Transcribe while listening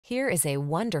Here is a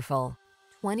wonderful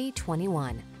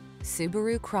 2021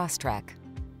 Subaru Crosstrek.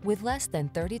 With less than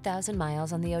 30,000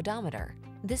 miles on the odometer,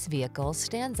 this vehicle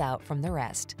stands out from the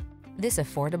rest. This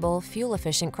affordable,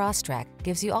 fuel-efficient Crosstrek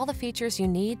gives you all the features you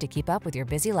need to keep up with your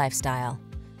busy lifestyle.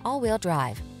 All-wheel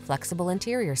drive, flexible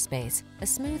interior space, a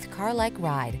smooth car-like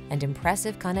ride, and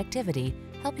impressive connectivity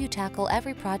help you tackle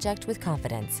every project with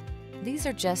confidence. These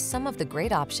are just some of the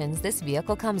great options this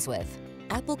vehicle comes with: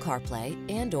 Apple CarPlay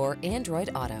and/or Android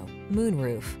Auto,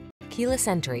 moonroof, keyless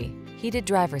entry, heated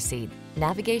driver's seat,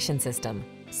 navigation system,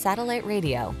 satellite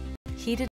radio, heated